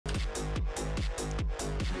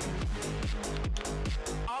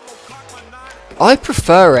I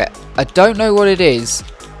prefer it. I don't know what it is.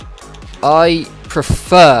 I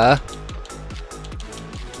prefer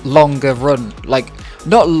longer run, like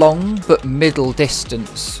not long but middle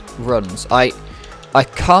distance runs. I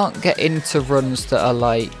can't get into runs that are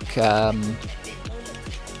like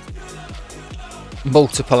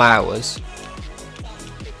multiple hours.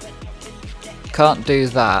 Can't do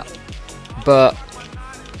that. But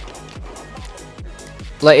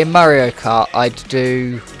like in Mario Kart, I'd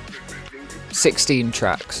do 16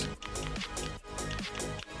 tracks,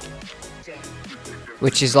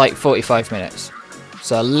 which is like 45 minutes.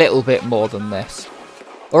 So a little bit more than this.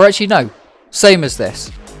 Or actually no, same as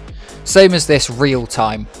this. Same as this real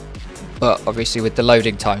time. But obviously with the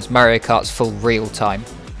loading times, Mario Kart's full real time.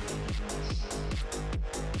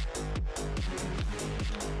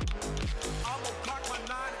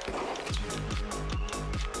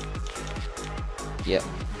 Yep.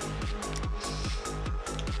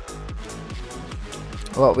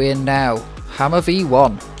 What are we in now? Hammer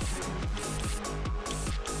V1.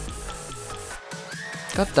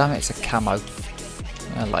 God damn it, it's a camo.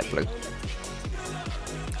 I like blue.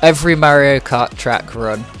 Every Mario Kart track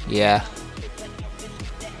run, yeah.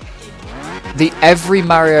 The every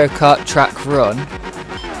Mario Kart track run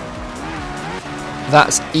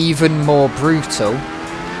that's even more brutal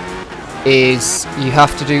is you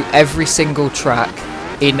have to do every single track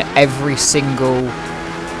in every single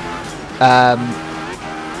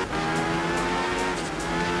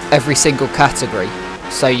category.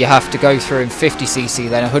 So you have to go through in 50cc,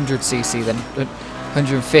 then 100cc, then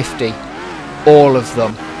 150, all of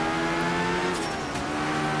them.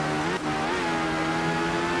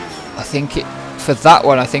 I think it, for that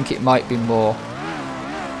one, I think it might be more.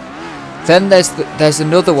 Then there's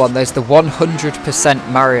another one. There's the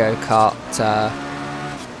 100% Mario Kart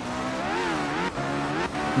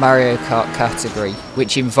category,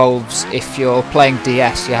 which involves, if you're playing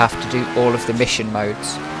DS, you have to do all of the mission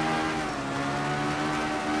modes.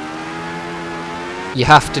 You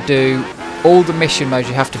have to do all the mission modes.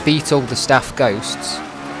 You have to beat all the staff ghosts.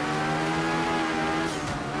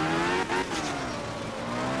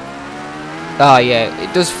 Ah, yeah,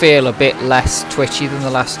 it does feel a bit less twitchy than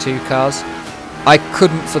the last two cars. I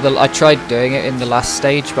tried doing it in the last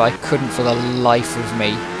stage, but I couldn't for the life of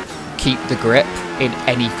me keep the grip in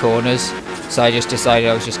any corners. So I just decided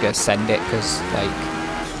I was just going to send it, because, like,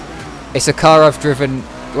 it's a car I've driven.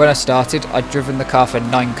 When I started, I'd driven the car for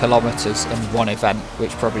 9 kilometers in one event,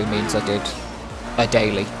 which probably means I did a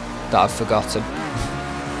daily that I've forgotten.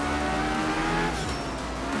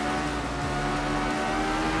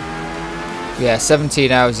 Yeah,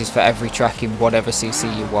 17 hours is for every track in whatever CC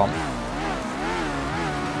you want.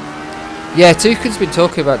 Yeah, Toucan's been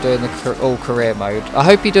talking about doing the all-career mode. I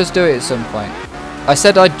hope he does do it at some point. I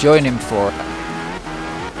said I'd join him for it,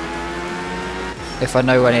 if I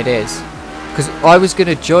know when it is. Because I was going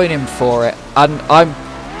to join him for it, and I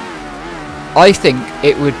think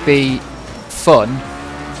it would be fun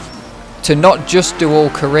to not just do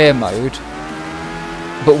all-career mode,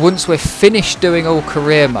 but once we're finished doing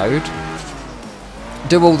all-career mode,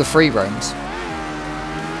 do all the free roams,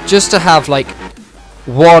 just to have like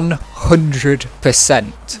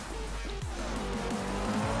 100%.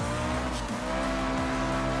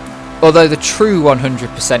 Although the true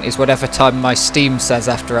 100% is whatever time my Steam says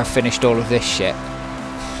after I've finished all of this shit.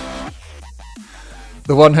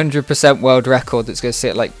 The 100% world record that's going to sit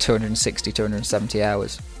at like 260, 270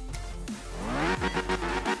 hours.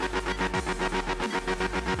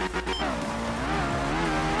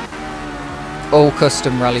 All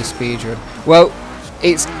custom rally speedrun. Well,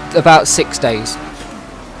 it's about 6 days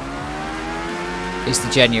is the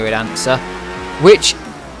genuine answer. Which,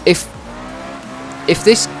 if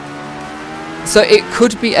this, so it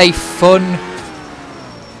could be a fun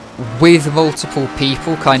with multiple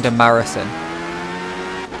people kind of marathon.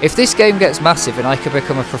 If this game gets massive and I could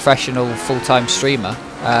become a professional full-time streamer,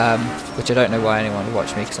 which I don't know why anyone would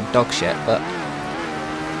watch me because I'm dog shit, but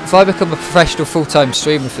if I become a professional full-time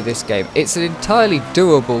streamer for this game, it's an entirely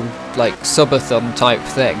doable, like, subathon type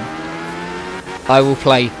thing. I will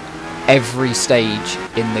play every stage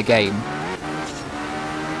in the game.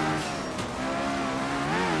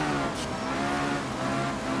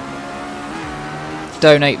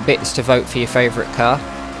 Donate bits to vote for your favourite car,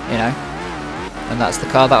 you know. And that's the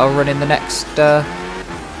car that I'll run in the next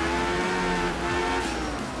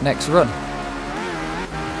run.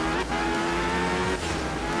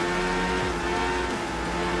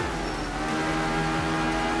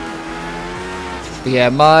 But yeah,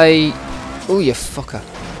 my... Oh, you fucker.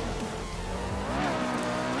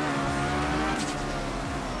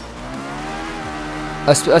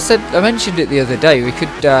 I mentioned it the other day. We could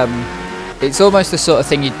It's almost the sort of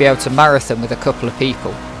thing you'd be able to marathon with a couple of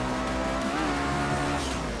people.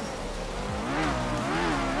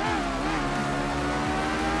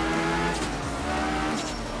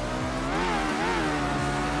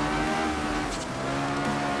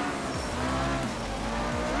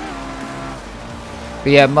 But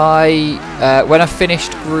yeah, when I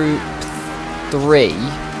finished Group 3,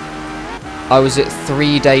 I was at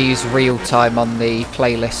 3 days real time on the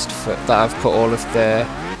playlist that I've put all of the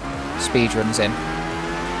speedruns in.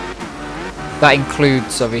 That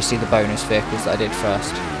includes obviously the bonus vehicles that I did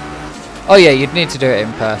first. Oh yeah, you'd need to do it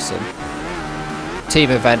in person. Team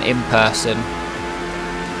event in person.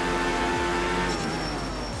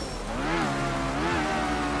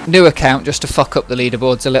 New account just to fuck up the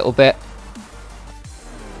leaderboards a little bit.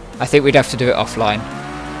 I think we'd have to do it offline.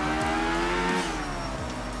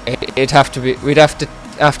 It'd have to be. We'd have to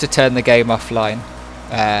turn the game offline,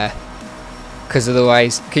 because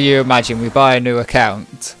otherwise, can you imagine? We buy a new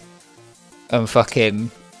account, and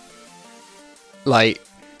fucking like,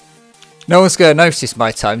 no one's gonna notice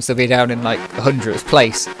my times. They'll be down in like 100th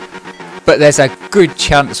place, but there's a good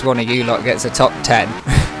chance one of you lot gets a top 10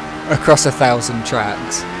 across 1,000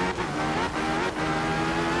 tracks.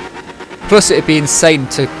 Plus, it'd be insane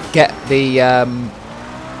to get the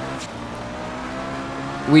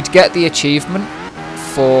we'd get the achievement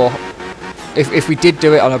for if we did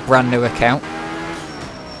do it on a brand new account.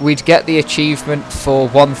 We'd get the achievement for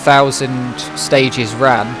 1,000 stages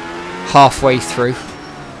ran halfway through.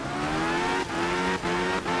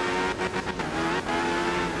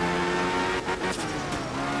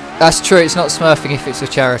 That's true. It's not smurfing if it's a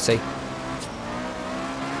charity.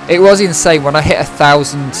 It was insane when I hit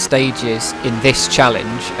 1,000 stages in this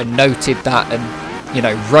challenge and noted that and, you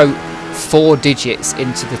know, wrote 4 digits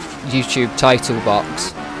into the YouTube title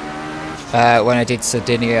box when I did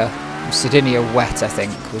Sardinia Wet, I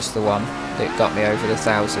think, was the one that got me over the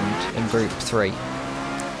 1,000 in Group 3.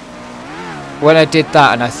 When I did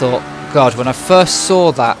that and I thought, God, when I first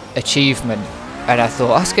saw that achievement and I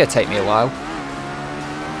thought, that's going to take me a while.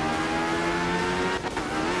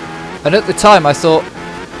 And at the time I thought,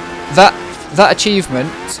 that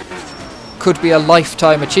achievement could be a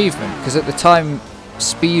lifetime achievement, because at the time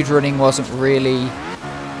speedrunning wasn't really...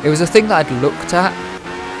 It was a thing that I'd looked at,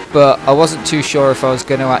 but I wasn't too sure if I was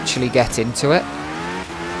going to actually get into it.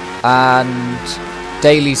 And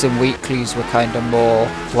dailies and weeklies were kind of more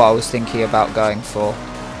what I was thinking about going for.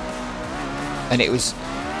 And it was...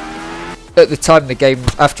 At the time the game,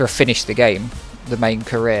 after I finished the game, the main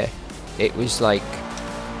career, it was like...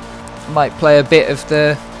 I might play a bit of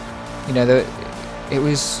the... You know, it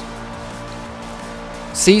was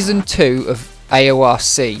Season 2 of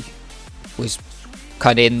AORC was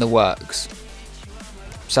kind of in the works.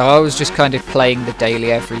 So I was just kind of playing the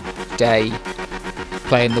daily every day,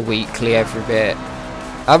 playing the weekly every bit.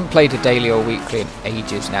 I haven't played a daily or weekly in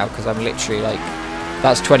ages now, because I'm literally like,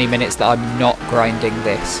 that's 20 minutes that I'm not grinding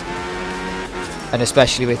this. And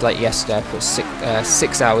especially with like yesterday, I put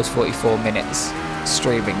 6 hours 44 minutes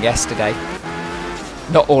streaming yesterday.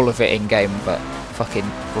 Not all of it in game, but fucking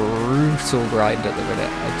brutal grind at the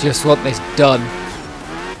minute. I just want this done,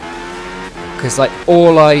 because like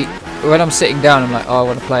when I'm sitting down, I'm like, oh, I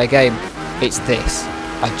want to play a game. It's this.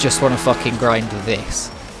 I just want to fucking grind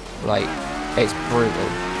this. Like, it's brutal.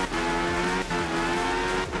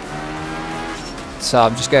 So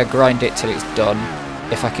I'm just going to grind it till it's done.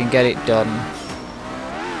 If I can get it done.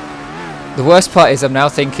 The worst part is I'm now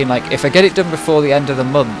thinking, like, if I get it done before the end of the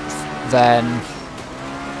month, then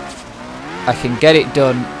I can get it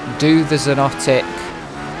done, do the Xenotic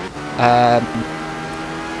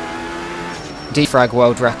defrag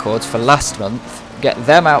world records for last month, get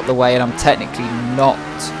them out the way, and I'm technically not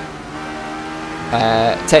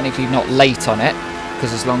late on it,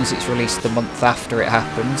 because as long as it's released the month after it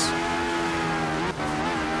happens,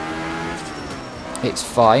 it's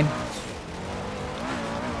fine.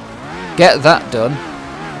 Get that done,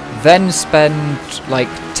 then spend like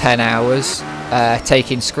 10 hours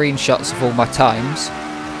taking screenshots of all my times,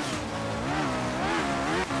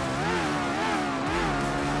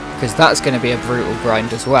 because that's going to be a brutal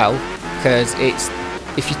grind as well. Because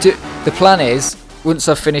the plan is, once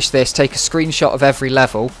I've finished this, take a screenshot of every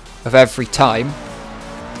level of every time,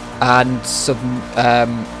 and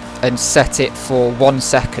set it for 1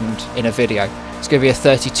 second in a video. It's going to be a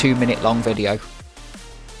 32-minute long video,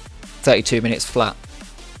 32 minutes flat.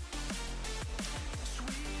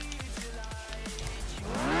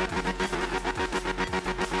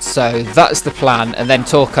 So that's the plan, and then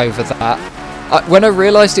talk over that. When I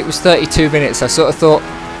realised it was 32 minutes, I sort of thought,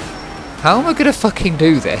 how am I going to fucking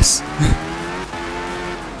do this?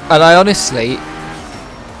 And I honestly,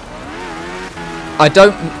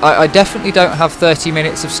 I definitely don't have 30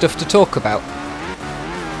 minutes of stuff to talk about.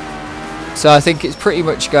 So I think it's pretty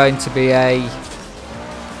much going to be a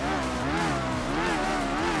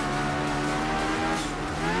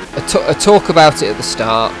talk about it at the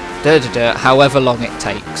start, however long it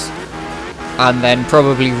takes, and then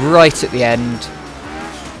probably right at the end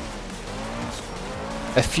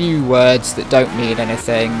a few words that don't mean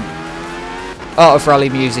anything. Art of Rally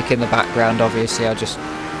music in the background, obviously. I'll just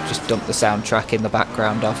dump the soundtrack in the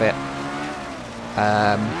background of it.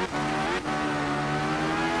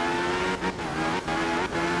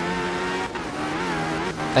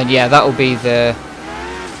 And yeah, that's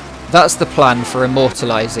the plan for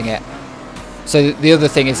immortalising it. So the other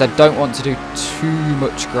thing is I don't want to do too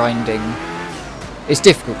much grinding. It's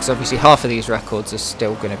difficult because obviously half of these records are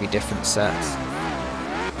still going to be different sets.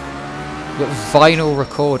 But vinyl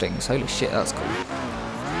recordings, holy shit, that's cool.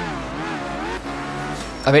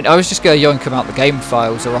 I mean, I was just going to yoink them out the game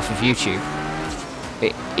files or off of YouTube.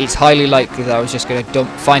 It's highly likely that I was just going to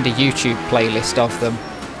find a YouTube playlist of them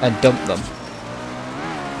and dump them.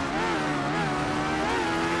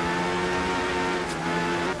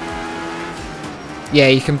 Yeah,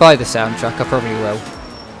 you can buy the soundtrack. I probably will.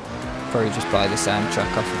 Probably just buy the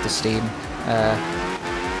soundtrack off of the Steam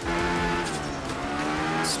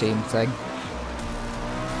thing.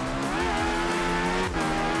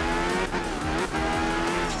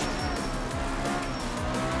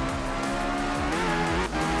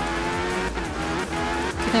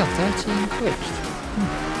 Now 13 quid.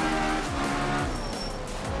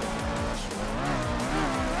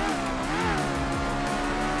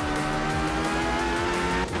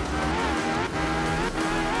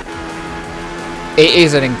 It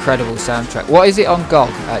is an incredible soundtrack. What is it on GOG,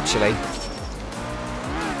 actually?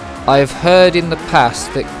 I've heard in the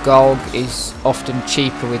past that GOG is often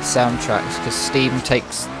cheaper with soundtracks because Steam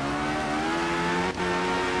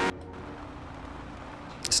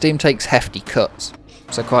takes hefty cuts.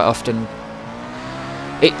 So quite often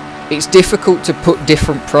it's difficult to put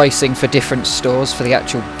different pricing for different stores for the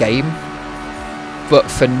actual game.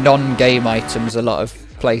 But for non-game items, a lot of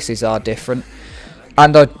places are different.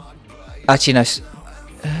 And actually, no.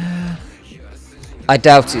 I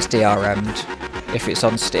doubt it's DRM'd if it's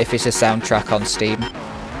on if it's a soundtrack on Steam.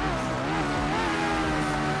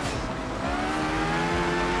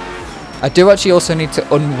 I do actually also need to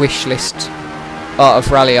unwishlist Art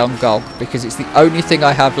of Rally on GOG because it's the only thing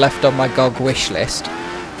I have left on my GOG wishlist,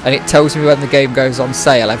 and it tells me when the game goes on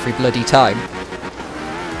sale every bloody time.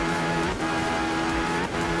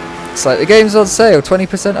 It's like the game's on sale,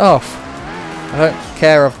 20% off. I don't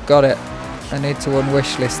care, I've got it. I need to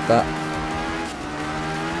unwishlist that.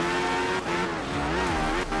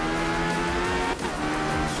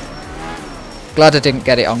 Glad I didn't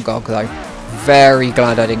get it on GOG though. Very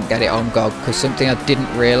glad I didn't get it on GOG, because something I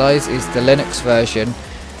didn't realise is the Linux version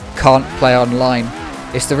can't play online.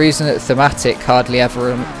 It's the reason that Thematic hardly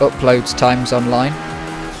ever uploads times online,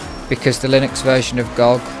 because the Linux version of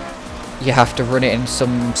GOG, you have to run it in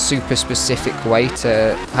some super specific way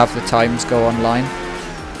to have the times go online.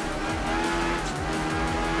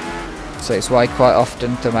 So it's why quite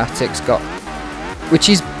often Thematic's got, which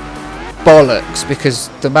is bollocks, because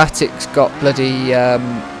Thematic's got bloody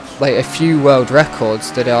like a few world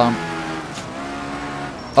records that aren't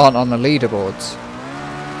on the leaderboards.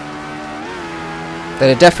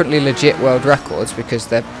 They're definitely legit world records because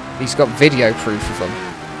he's got video proof of them.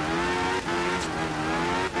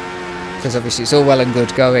 Because obviously it's all well and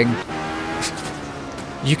good going,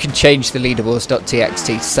 you can change the leaderboards.txt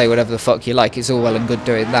to say whatever the fuck you like, it's all well and good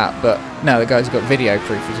doing that, but no, the guy's got video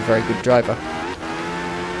proof, he's a very good driver.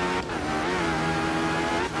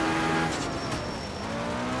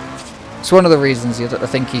 It's one of the reasons I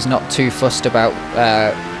think he's not too fussed about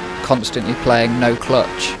constantly playing no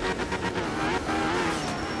clutch.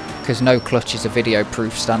 Because no clutch is a video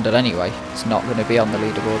proof standard anyway, it's not going to be on the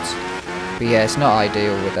leaderboards. But yeah, it's not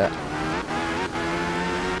ideal with it.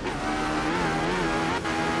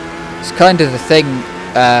 It's kind of the thing,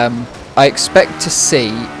 I expect to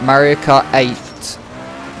see Mario Kart 8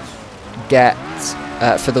 get,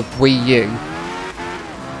 for the Wii U,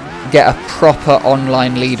 get a proper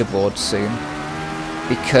online leaderboard soon.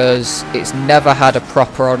 Because it's never had a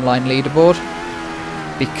proper online leaderboard.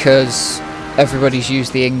 Because everybody's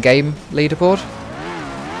used the in-game leaderboard.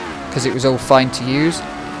 Because it was all fine to use.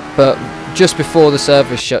 But just before the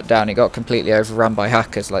servers shut down, it got completely overrun by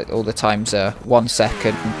hackers. Like, all the times are 1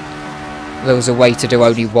 second. There was a way to do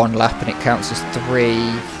only 1 lap and it counts as 3.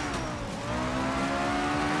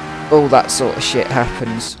 All that sort of shit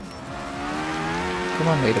happens. Come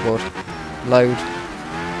on, leaderboard. Load.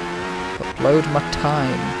 Upload my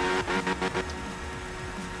time.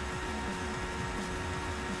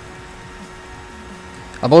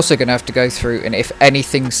 I'm also going to have to go through, and if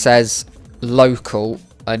anything says local,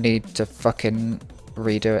 I need to fucking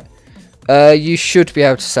redo it. You should be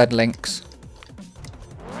able to send links.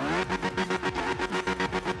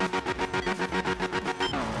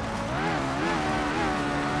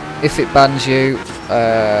 If it bans you,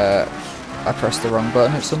 I pressed the wrong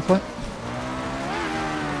button at some point.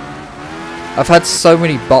 I've had so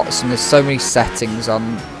many bots and there's so many settings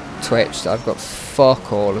on Twitch that I've got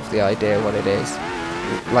fuck all of the idea what it is.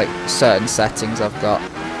 Like certain settings I've got.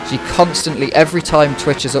 So you constantly, every time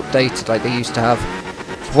Twitch is updated, like they used to have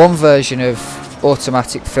one version of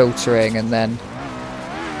automatic filtering and then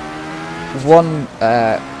one,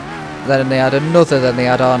 then they had another, then they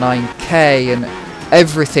had R9K, and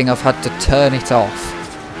everything I've had to turn it off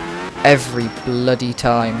every bloody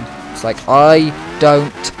time. It's like, I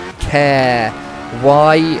don't care.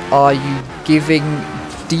 Why are you giving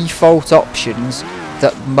default options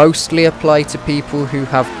that mostly apply to people who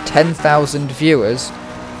have 10,000 viewers?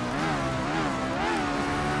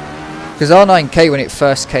 Because R9K, when it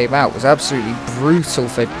first came out, was absolutely brutal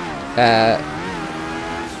for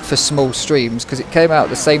small streams, because it came out at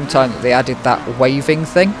the same time that they added that waving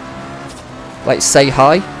thing, like say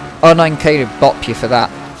hi. R9K would bop you for that.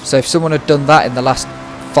 So if someone had done that in the last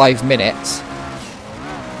 5 minutes,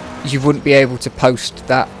 you wouldn't be able to post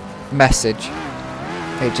that message.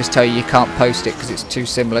 It'd just tell you can't post it because it's too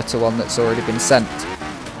similar to one that's already been sent.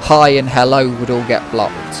 Hi and hello would all get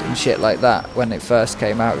blocked and shit like that when it first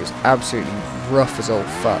came out. It was absolutely rough as all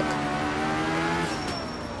fuck.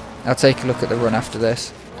 I'll take a look at the run after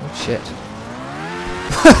this. Oh shit.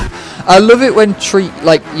 I love it when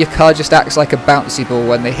like your car just acts like a bouncy ball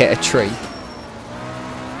when they hit a tree.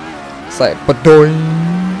 It's like ba-doing,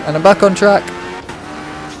 and I'm back on track.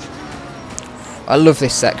 I love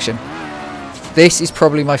this section. This is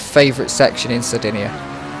probably my favourite section in Sardinia.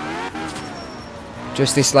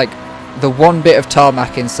 Just this, like, the one bit of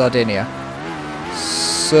tarmac in Sardinia.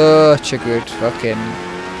 Such a good fucking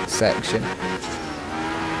section.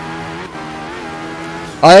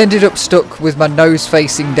 I ended up stuck with my nose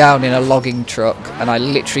facing down in a logging truck, and I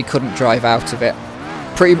literally couldn't drive out of it.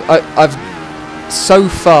 I've so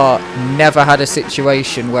far never had a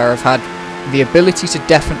situation where I've had the ability to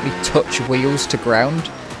definitely touch wheels to ground,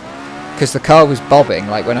 because the car was bobbing,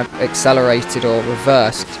 like when I accelerated or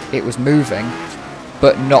reversed it was moving,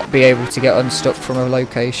 but not be able to get unstuck from a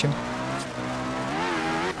location.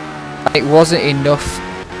 It wasn't enough.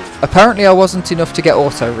 Apparently I wasn't enough to get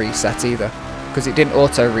auto reset either, because it didn't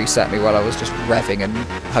auto reset me while I was just revving and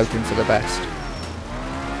hoping for the best.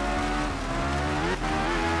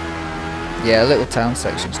 Yeah, little town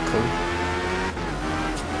section's cool.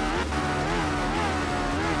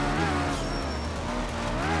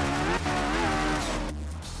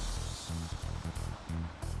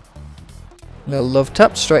 Little love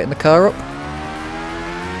tap, straighten the car up.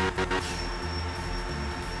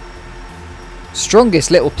 Strongest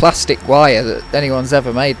little plastic wire that anyone's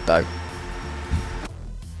ever made though.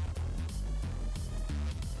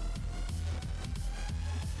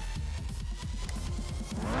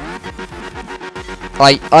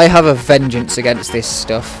 I have a vengeance against this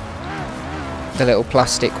stuff. The little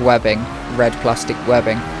plastic webbing, red plastic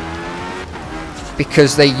webbing.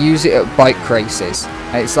 Because they use it at bike races.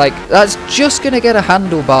 And it's like, that's just going to get a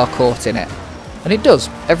handlebar caught in it. And it does,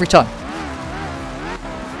 every time.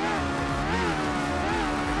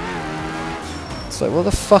 So what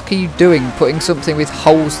the fuck are you doing, putting something with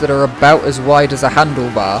holes that are about as wide as a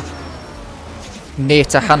handlebar near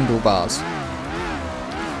to handlebars?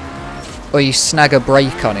 Or you snag a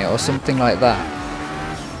brake on it or something like that.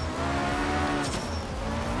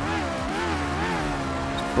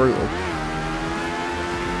 It's brutal.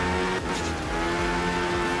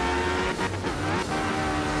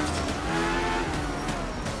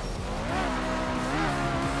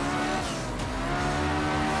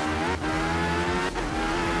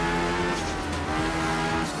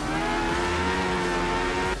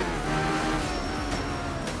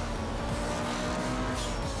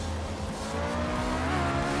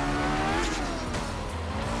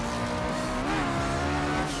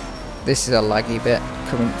 This is a laggy bit.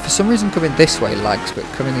 For some reason coming this way lags, but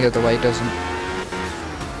coming the other way doesn't.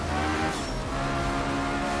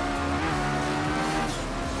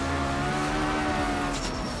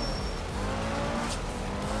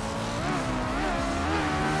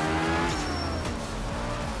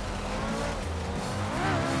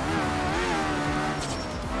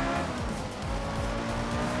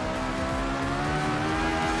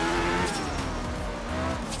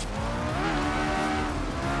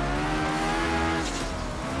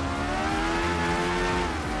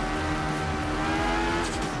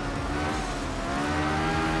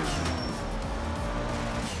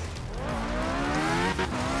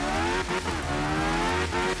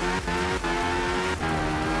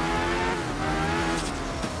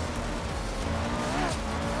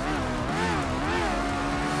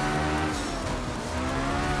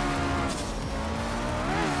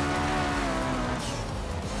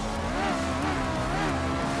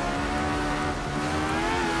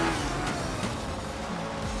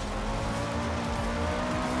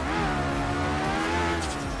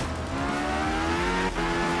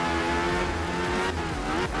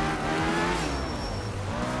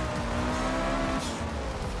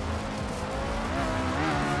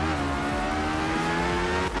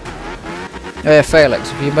 Oh yeah, Felix,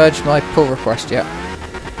 have you merged my pull request yet?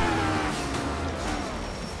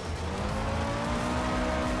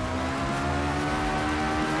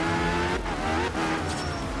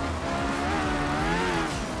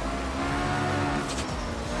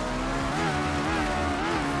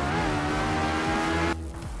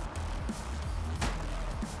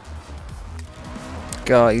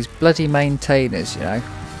 God, these bloody maintainers, you know.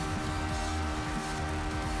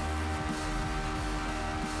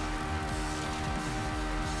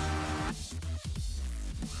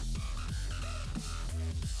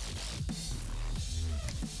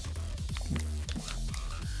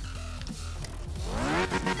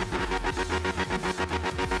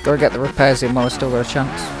 Gotta get the repairs in while I've still got a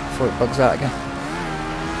chance before it bugs out again.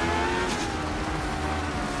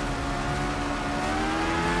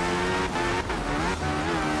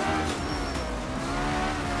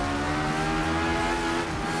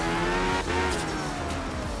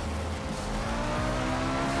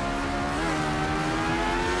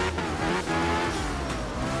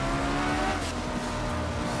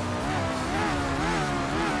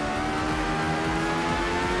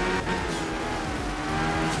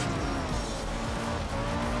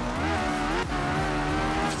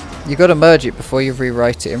 You gotta merge it before you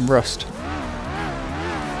rewrite it in Rust.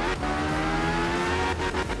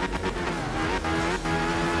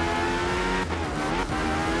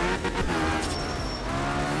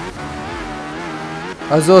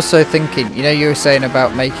 I was also thinking, you know, you were saying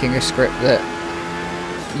about making a script that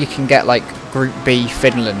you can get like Group B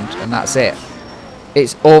Finland and that's it.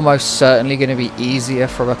 It's almost certainly going to be easier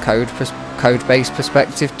from a code-based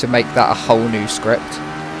perspective to make that a whole new script.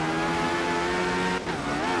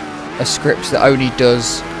 A script that only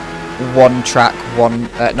does one track, one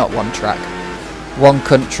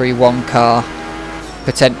country, one car,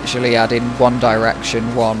 potentially add in one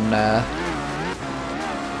direction, one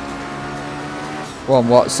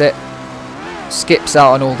what's it? Skips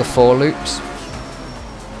out on all the for loops.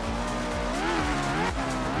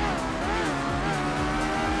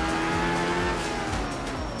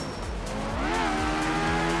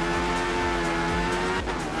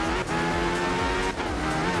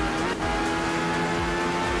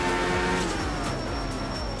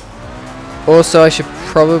 Also, I should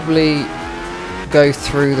probably go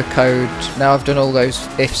through the code. Now I've done all those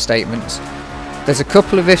if statements. There's a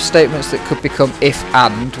couple of if statements that could become if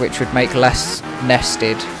and, which would make less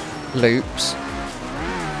nested loops.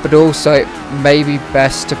 But also, it may be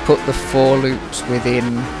best to put the for loops within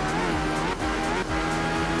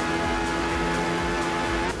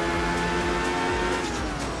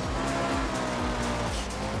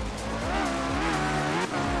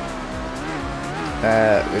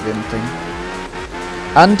thing.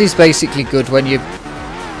 And is basically good when you're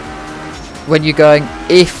going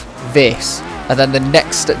if this, and then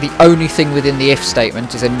the only thing within the if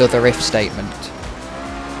statement is another if statement.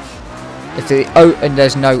 If and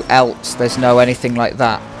there's no else, there's no anything like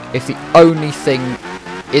that. If the only thing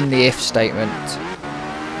in the if statement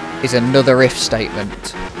is another if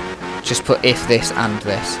statement, just put if this and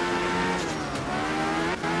this.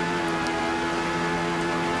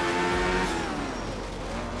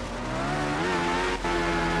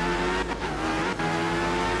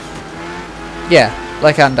 Yeah,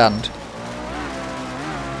 like and.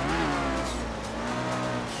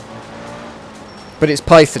 But it's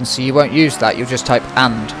Python, so you won't use that, you'll just type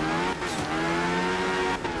and.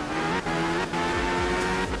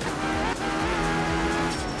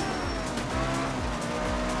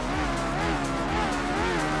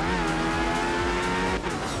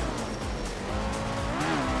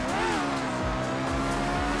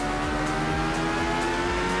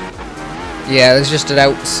 Yeah, there's just an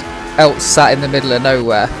else sat in the middle of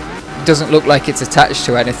nowhere. It doesn't look like it's attached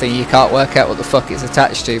to anything. You can't work out what the fuck it's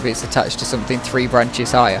attached to, but it's attached to something 3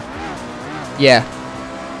 branches higher. Yeah.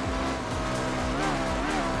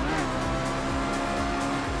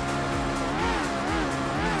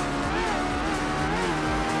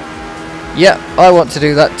 Yeah, I want to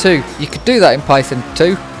do that too. You could do that in Python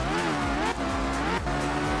too.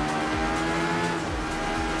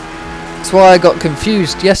 That's why I got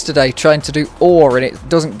confused yesterday trying to do OR and it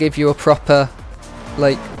doesn't give you a proper,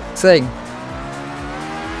 like, thing.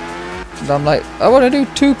 And I'm like, I want to do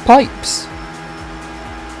 2 pipes.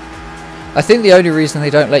 I think the only reason they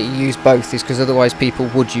don't let you use both is because otherwise people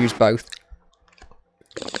would use both.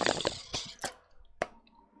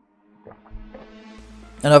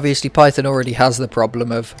 And obviously Python already has the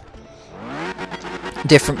problem of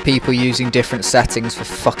different people using different settings for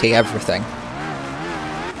fucking everything.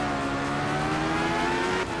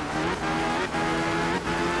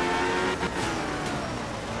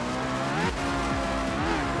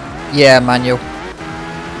 Yeah, manual.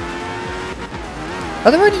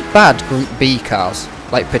 Are there any bad Group B cars?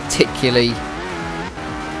 Like particularly...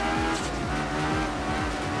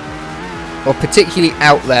 or particularly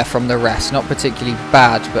out there from the rest? Not particularly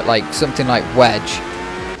bad, but like something like Wedge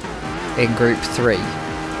in Group 3.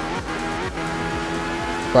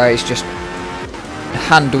 Where it's just...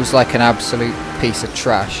 handles like an absolute piece of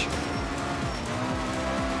trash.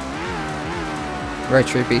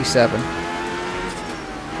 Rotary B7.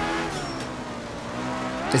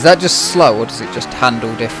 Is that just slow, or does it just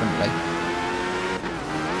handle differently?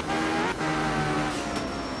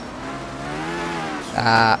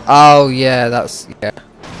 Oh yeah, that's... yeah.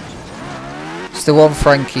 It's the one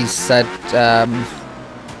Frankie said,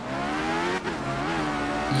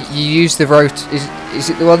 you use the is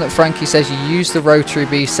it the one that Frankie says you use the Rotary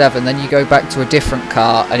B7, then you go back to a different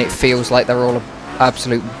car and it feels like they're all an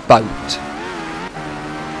absolute boat?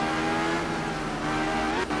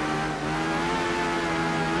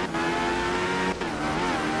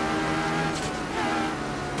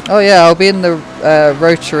 Oh yeah, I'll be in the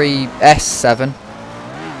Rotary S7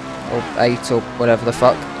 or 8 or whatever the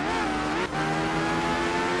fuck.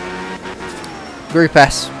 Group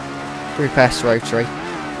S Rotary.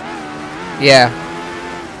 Yeah.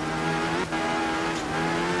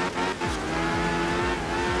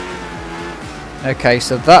 Okay,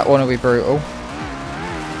 so that one will be brutal.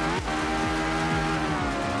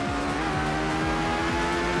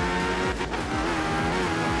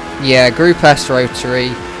 Yeah, Group S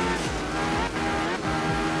Rotary.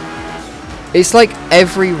 It's like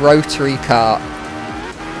every Rotary car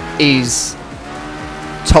is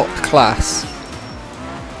top class.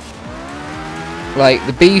 Like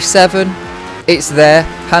the B7, it's there,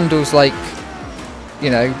 handles like, you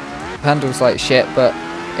know, handles like shit, but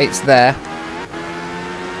it's there.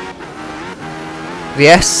 The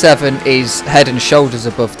S7 is head and shoulders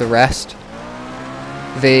above the rest.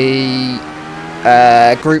 The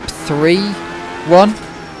Group 3 one,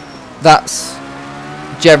 that's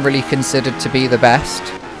generally considered to be the best.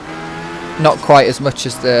 Not quite as much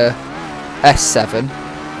as the S7,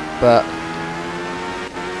 but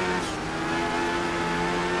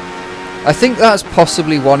I think that's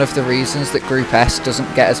possibly one of the reasons that Group S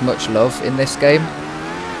doesn't get as much love in this game.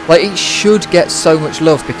 Like, it should get so much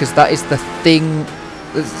love because that is the thing.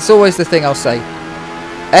 It's always the thing I'll say.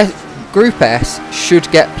 Group S should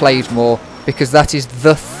get played more because that is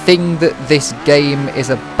the thing that this game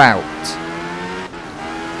is about.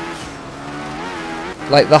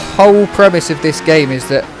 Like, the whole premise of this game is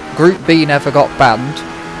that Group B never got banned.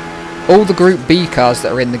 All the Group B cars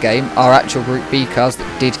that are in the game are actual Group B cars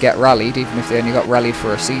that did get rallied, even if they only got rallied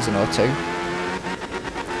for a season or two.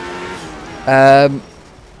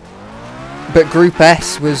 But Group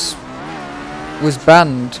S was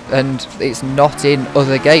banned, and it's not in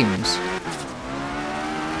other games.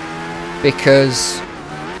 Because,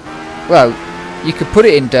 well, you could put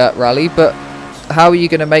it in Dirt Rally, but how are you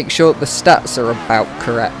going to make sure the stats are about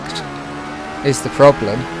correct, is the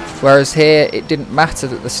problem. Whereas here, it didn't matter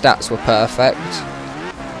that the stats were perfect.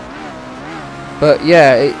 But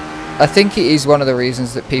yeah, I think it is one of the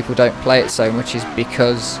reasons that people don't play it so much, is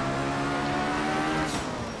because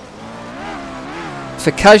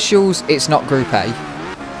for casuals, it's not Group A.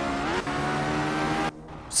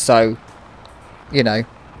 So, you know,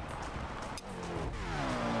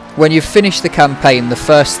 when you've finished the campaign, the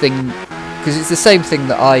first thing, because it's the same thing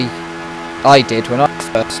that I did when I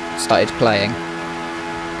first started playing.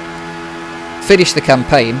 Finished the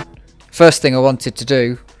campaign, first thing I wanted to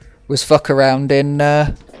do was fuck around in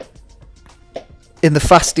the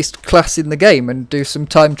fastest class in the game and do some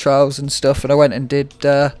time trials and stuff, and I went and did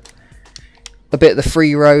a bit of the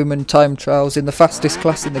free roam and time trials in the fastest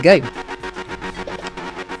class in the game.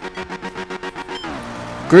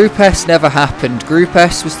 Group S never happened. Group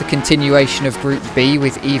S was the continuation of Group B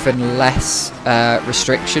with even less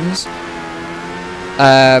restrictions.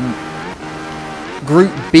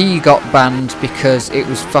 Group B got banned because it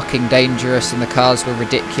was fucking dangerous and the cars were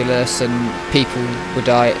ridiculous and people would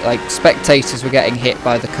die, like spectators were getting hit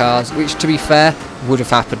by the cars, which to be fair would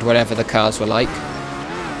have happened whatever the cars were like.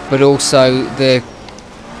 But also the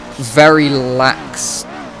very lax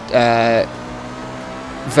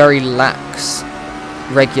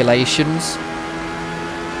regulations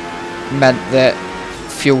meant that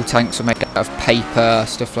fuel tanks were made out of paper,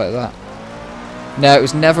 stuff like that. No, it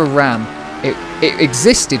was never ran. It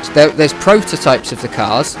existed. There's prototypes of the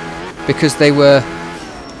cars because it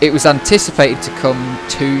was anticipated to come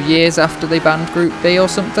 2 years after they banned Group B or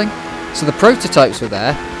something. So the prototypes were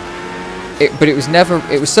there. But it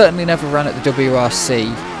was certainly never ran at the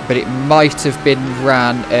WRC, but it might have been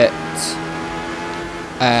ran at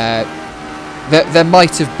There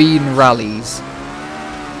might have been rallies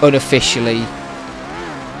unofficially,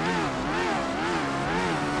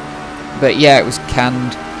 but yeah, it was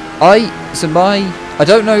canned. I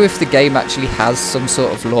don't know if the game actually has some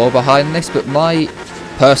sort of lore behind this, but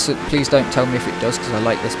please don't tell me if it does, because I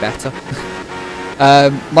like this better.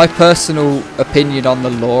 My personal opinion on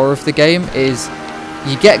the lore of the game is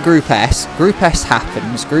you get Group S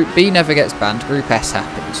happens, Group B never gets banned, Group S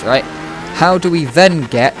happens, right? How do we then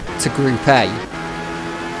get to Group A?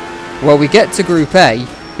 Well, we get to Group A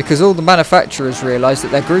because all the manufacturers realise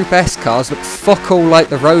that their Group S cars look fuck all like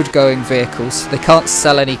the road-going vehicles. They can't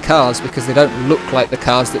sell any cars because they don't look like the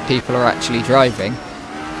cars that people are actually driving.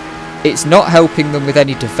 It's not helping them with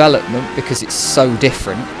any development because it's so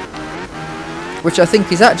different. Which I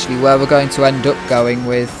think is actually where we're going to end up going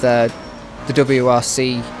with the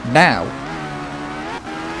WRC now.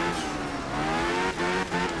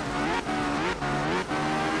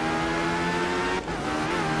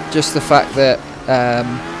 Just the fact that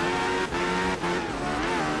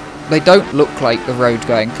they don't look like the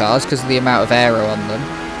road-going cars because of the amount of aero on them.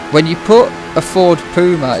 When you put a Ford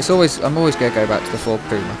Puma, I'm always going to go back to the Ford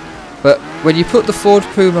Puma. But when you put the Ford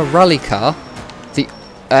Puma rally car, the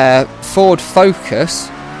Ford Focus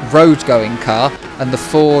road-going car, and the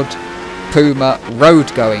Ford Puma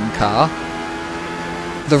road-going car,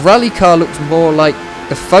 the rally car looks more like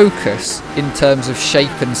the Focus in terms of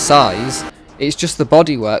shape and size. It's just the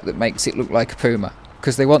bodywork that makes it look like a Puma,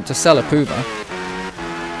 because they want to sell a Puma.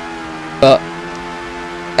 But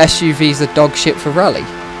SUVs are dog shit for rally,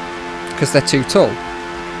 because they're too tall.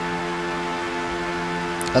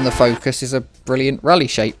 And the Focus is a brilliant rally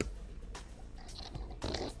shape.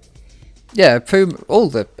 Yeah, Puma, all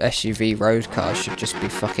the SUV road cars should just be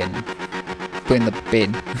fucking put in the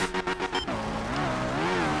bin.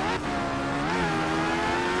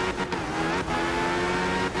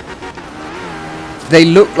 They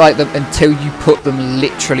look like them until you put them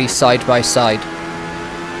literally side by side.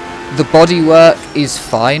 The bodywork is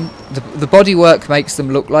fine. The bodywork makes them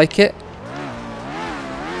look like it.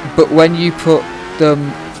 But when you put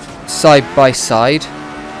them side by side,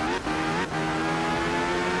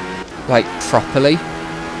 like properly,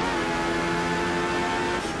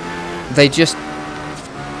 they just...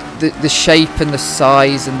 The shape and the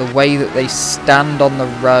size and the way that they stand on the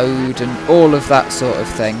road and all of that sort of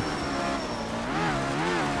thing.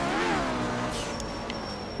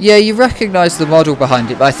 Yeah, you recognise the model behind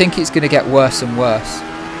it, but I think it's going to get worse and worse.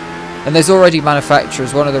 And there's already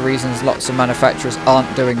manufacturers, one of the reasons lots of manufacturers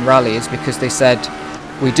aren't doing rally is because they said,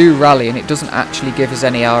 we do rally and it doesn't actually give us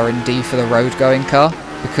any R&D for the road going car,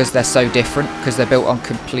 because they're so different, because they're built on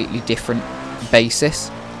completely different basis.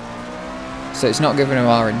 So it's not giving them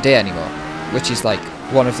R&D anymore, which is like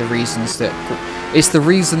one of the reasons that... It's the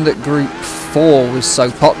reason that Group 4 was so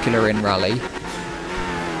popular in rally.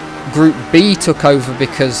 Group B took over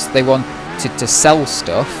because they wanted to sell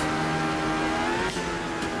stuff.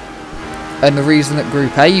 And the reason that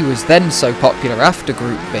Group A was then so popular after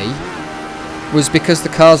Group B was because the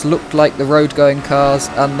cars looked like the road-going cars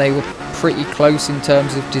and they were pretty close in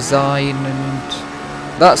terms of design and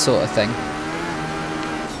that sort of thing.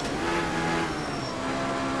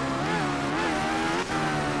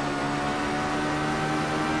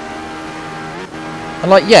 And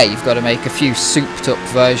like, yeah, you've got to make a few souped up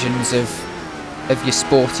versions of your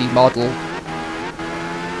sporty model.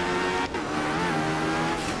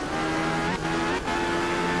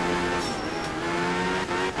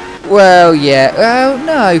 Well, yeah,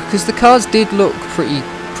 no, because the cars did look pretty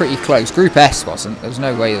close. Group S wasn't. There was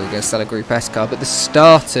no way they were going to sell a Group S car, but the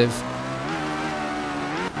start of...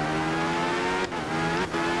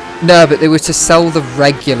 No, but they were to sell the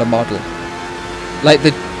regular model. Like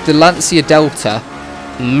the Lancia Delta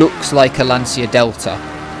looks like a Lancia Delta.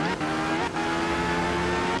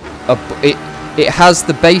 It has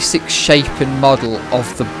the basic shape and model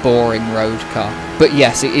of the boring road car. But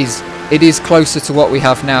yes, it is closer to what we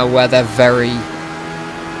have now, where they're very,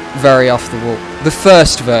 very off the wall. The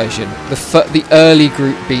first version, the early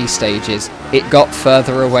Group B stages, it got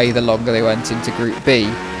further away the longer they went into Group B.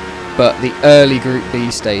 But the early Group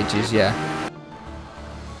B stages, yeah.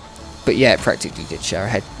 But yeah, it practically did share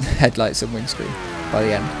headlights and windscreen by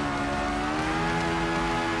the end.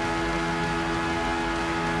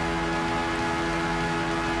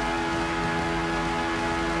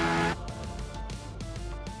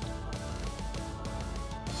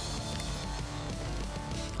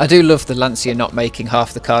 I do love the Lancia not making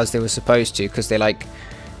half the cars they were supposed to, because they like...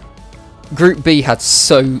 Group B had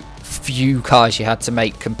so few cars you had to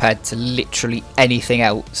make compared to literally anything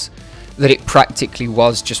else. that it practically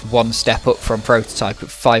was just one step up from prototype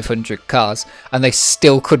of 500 cars, and they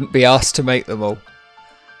still couldn't be asked to make them all.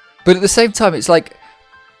 But at the same time, it's like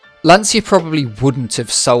Lancia probably wouldn't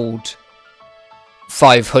have sold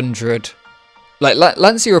 500. Like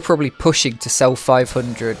Lancia were probably pushing to sell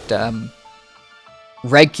 500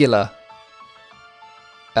 regular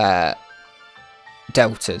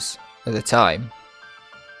Deltas at the time.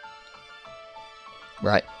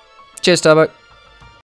 Right. Cheers, Turbo.